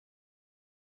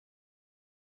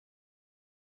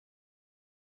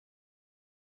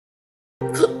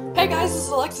Hey guys, this is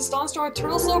Alexis Donstar with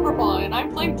Turtle Silverball, and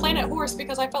I'm playing Planet Horse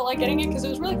because I felt like getting it because it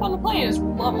was really fun to play and it's a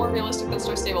lot more realistic than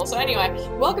Star Stable. So anyway,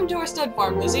 welcome to our stud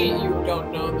farm. Lizzie, you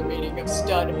don't know the meaning of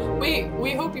stud.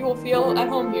 We hope you will feel at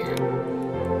home here.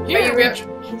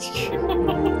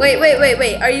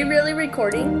 Wait. Are you really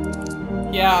recording?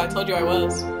 Yeah, I told you I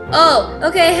was. Oh,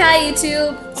 okay. Hi,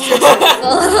 YouTube.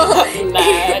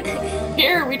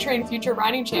 Here we train future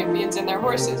riding champions and their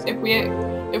horses.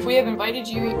 If we have invited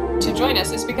you to join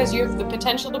us, it's because you have the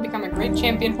potential to become a great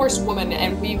champion horsewoman,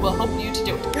 and we will help you to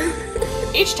do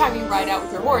it. Each time you ride out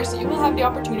with your horse, you will have the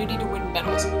opportunity to win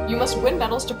medals. You must win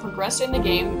medals to progress in the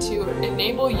game to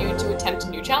enable you to attempt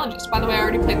new challenges. By the way, I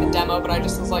already played the demo, but I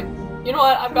just was like, you know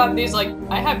what? I've got these, like,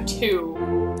 I have two.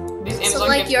 These Amazon so,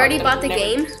 like, you already bought the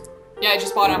game? Yeah, I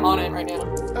just bought it. I'm on it right now.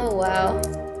 Oh, wow.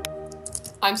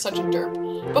 I'm such a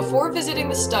derp. Before visiting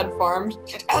the stud farm,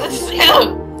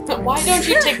 why don't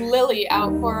you take Lily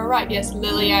out for a ride? Yes,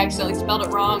 Lily, I accidentally spelled it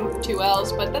wrong, 2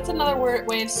 L's, but that's another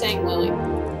way of saying Lily.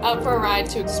 Out for a ride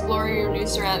to explore your new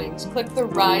surroundings. Click the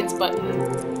rides button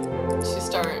to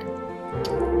start.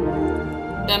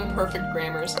 Them perfect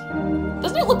grammars.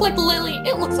 Doesn't it look like Lily?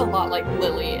 It looks a lot like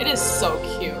Lily. It is so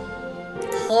cute.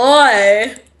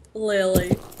 Hi,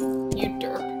 Lily. You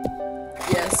derp.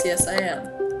 Yes, I am.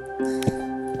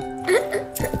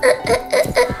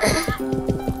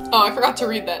 Oh, I forgot to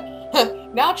read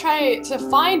that. Now try to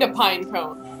find a pine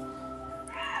cone.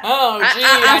 Oh, gee,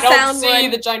 I don't see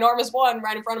the ginormous one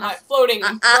right in front of my floating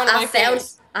in front of my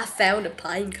face. I found a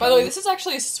pine cone. By the way, this is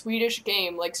actually a Swedish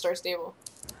game, like Star Stable.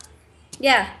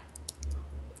 Yeah.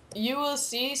 You will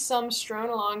see some strewn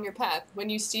along your path. When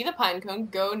you see the pine cone,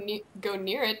 go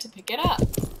near it to pick it up.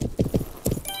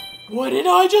 What did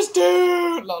I just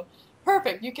do? Lol.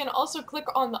 Perfect. You can also click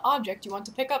on the object you want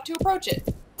to pick up to approach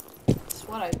it. That's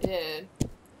what I did.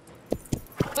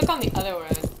 Click on the other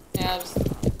one. Yeah,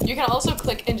 you can also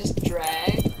click and just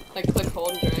drag. Like, click,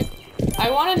 hold, and drag.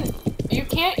 You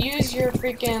can't use your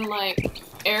freaking, like,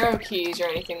 arrow keys or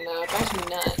anything, though. It drives me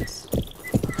nuts.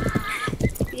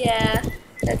 Yeah,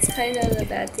 that's kind of the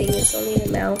bad thing. It's only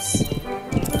the mouse.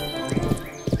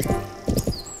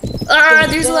 Ah,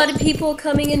 there's a lot of people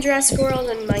coming in Jurassic World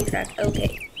and Minecraft.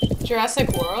 Okay. Jurassic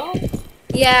World?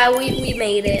 Yeah, we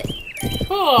made it.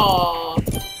 Cool.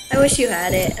 I wish you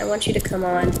had it. I want you to come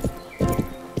on.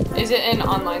 Is it an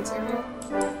online server?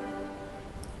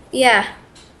 Yeah.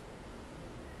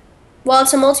 Well,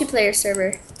 it's a multiplayer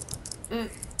server.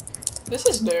 This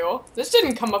is new. This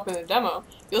didn't come up in the demo.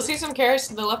 You'll see some carrots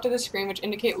to the left of the screen which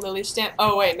indicate Lily's stamp.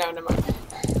 Oh wait, no, never mind.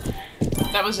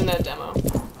 That was in the demo.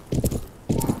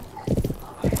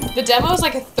 The demo is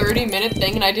like a 30-minute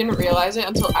thing, and I didn't realize it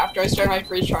until after I started my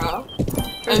free trial.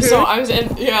 And so I was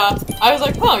I was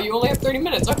like, oh, you only have 30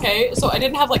 minutes, okay. So I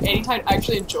didn't have like any time to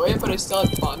actually enjoy it, but I still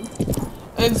had fun.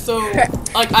 And so,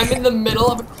 like, I'm in the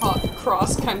middle of a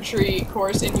cross-country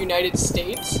course in United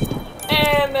States,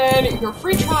 and then your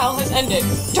free trial has ended.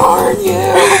 Darn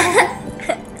you!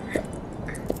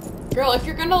 Girl, if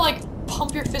you're gonna, like,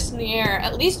 pump your fist in the air,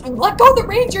 at least let go of the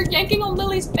reins. You're yanking on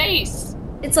Lily's face.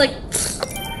 It's like...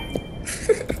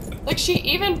 Like, she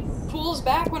even pulls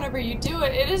back whenever you do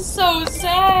it. It is so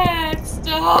sad.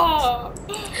 Stop.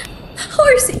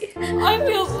 Horsey. I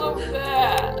feel so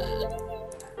bad.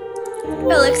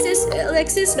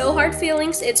 Alexis, no hard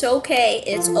feelings. It's okay.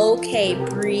 It's okay.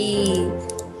 Breathe.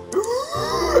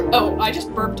 Oh, I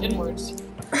just burped inwards.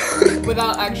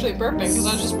 Without actually burping, because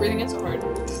I was just breathing in so hard.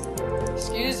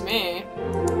 Excuse me.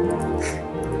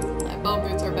 My bell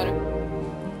boots are better.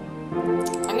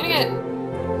 I'm gonna get...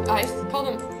 I call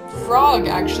them... Frog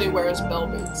actually wears bell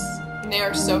boots. And they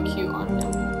are so cute on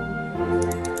him.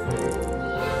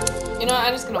 You know what,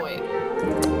 I'm just gonna wait.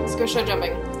 Let's go show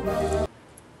jumping.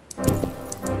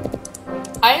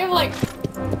 I have like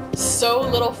so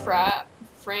little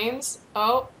frames.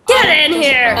 Oh. Get in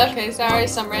here! Okay, sorry,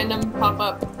 some random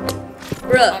pop-up.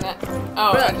 Bruh.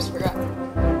 Oh, Bruh. I just forgot.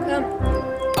 Come.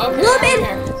 Okay,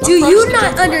 Woman, do you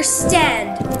not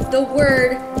understand the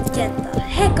word get the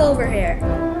heck over here?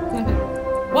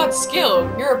 What skill?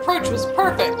 Your approach was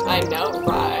perfect. I know,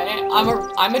 right?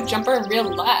 I'm a jumper in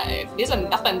real life. These are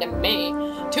nothing to me.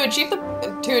 To achieve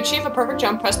a perfect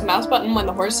jump, press the mouse button when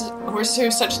the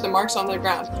horses touch the marks on the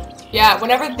ground. Yeah,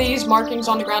 whenever these markings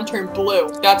on the ground turn blue,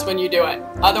 that's when you do it.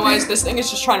 Otherwise, this thing is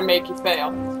just trying to make you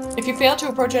fail. If you fail to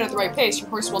approach it at the right pace, your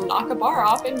horse will knock a bar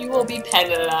off and you will be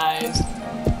penalized.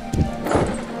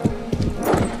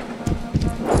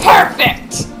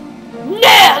 Perfect!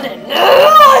 Nailed it!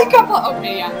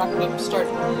 Okay, yeah, I'm not gonna start.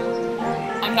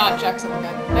 I'm not Jackson,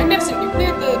 okay. Magnificent, you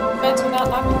cleared the fence without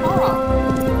knocking the car off.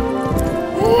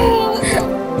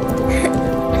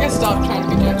 I gotta stop trying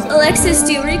to be Jackson. Alexis,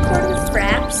 do you record with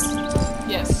fraps?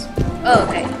 Yes. Oh,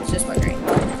 okay. I was just wondering.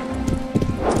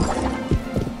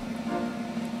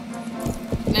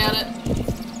 Nailed it.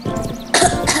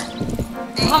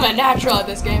 I'm a natural at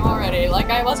this game already, like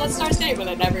I was at Star State, but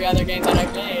in every other game that I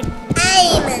played.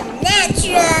 I'm a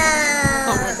natural!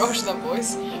 Oh my gosh, that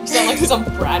voice. You sound like some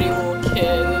bratty little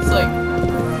kid. It's like,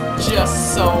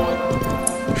 just so...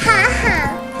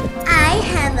 Haha! I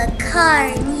have a car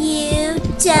and you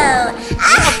don't.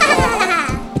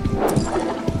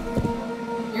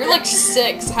 You're like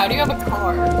 6. How do you have a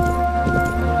car?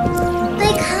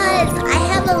 Because I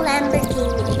have a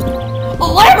Lamborghini. A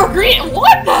Lamborghini?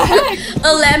 What the heck?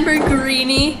 A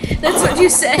Lamborghini? That's what you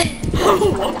said.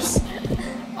 Whoops.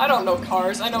 I don't know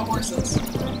cars. I know horses. Do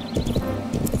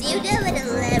you know what a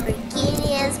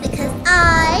Lamborghini is? Because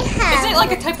I have... Is it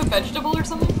like a type of vegetable or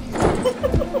something?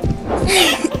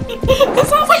 That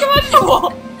sounds like a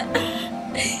vegetable!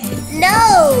 No!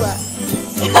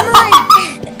 Come on!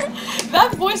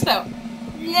 That voice though.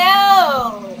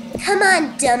 No! Come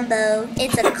on, Dumbo.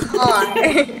 It's a car.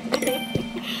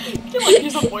 You can like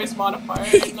use a voice modifier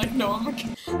and like no one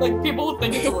like people will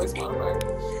think it's a voice modifier.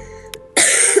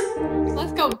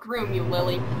 Let's go groom you,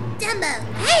 Lily. Dumbo!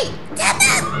 Hey!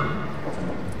 Dumbo!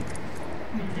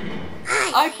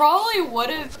 I probably would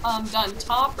have done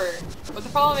Topper, but the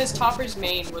problem is Topper's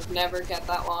mane would never get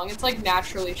that long. It's like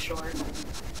naturally short.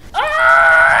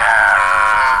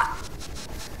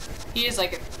 He is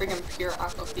like a freaking pure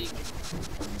aqua peak.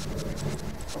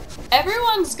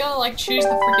 Everyone's gonna like choose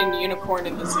the freaking unicorn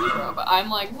and the zebra, but I'm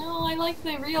like, no, I like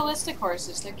the realistic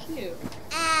horses. They're cute.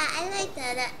 I like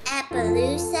the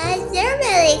Appaloosas. They're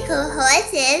really cool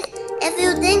horses. If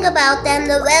you think about them,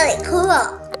 they're really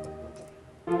cool.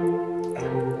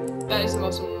 That is the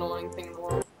most annoying thing in the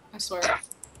world. I swear.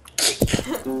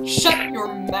 Shut your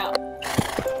mouth.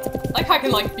 Like I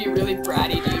can like be really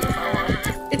bratty to you if I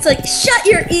want. It's like, shut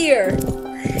your ear!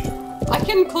 I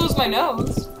can close my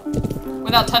nose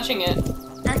without touching it.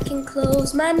 I can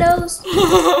close my nose.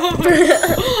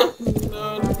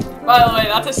 By the way,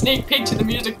 that's a sneak peek to the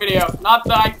music video. Not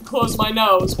that I can close my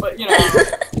nose, but you know.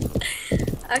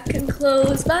 I can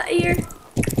close my ear.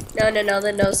 No,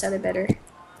 the nose sounded better.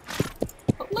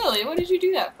 But Lily, what did you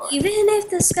do that for? Even if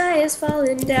the sky is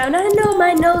falling down, I know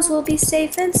my nose will be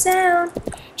safe and sound.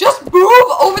 Just move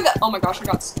over the- Oh my gosh, I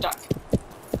got stuck.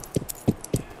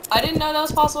 I didn't know that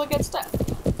was possible to get stuck.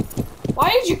 Why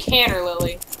did you canter,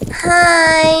 Lily?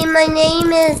 Hi, my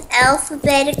name is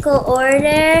Alphabetical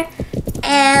Order,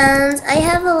 and I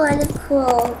have a lot of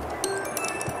cool...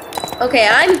 Okay,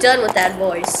 I'm done with that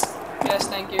voice. Yes,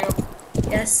 thank you.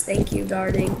 Yes, thank you,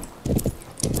 darling.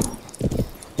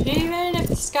 Even if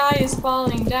the sky is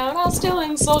falling down, I'll still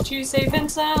insult you safe and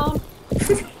sound.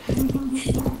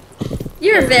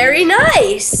 You're very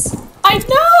nice. I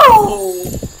know!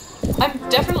 I'm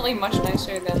definitely much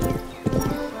nicer than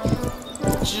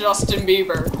Justin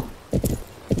Bieber.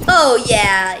 Oh,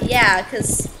 yeah,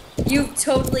 because you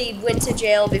totally went to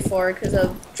jail before because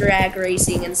of drag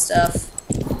racing and stuff.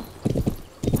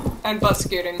 And butt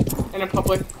scooting in a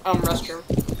public restroom.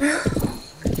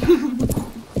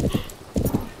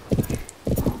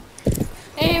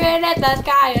 Even if the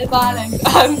sky is falling.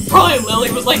 Probably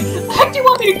Lily was like, the heck do you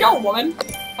want me to go, woman?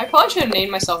 I probably should have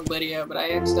named myself Lydia, but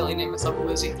I accidentally named myself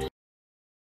Lizzie.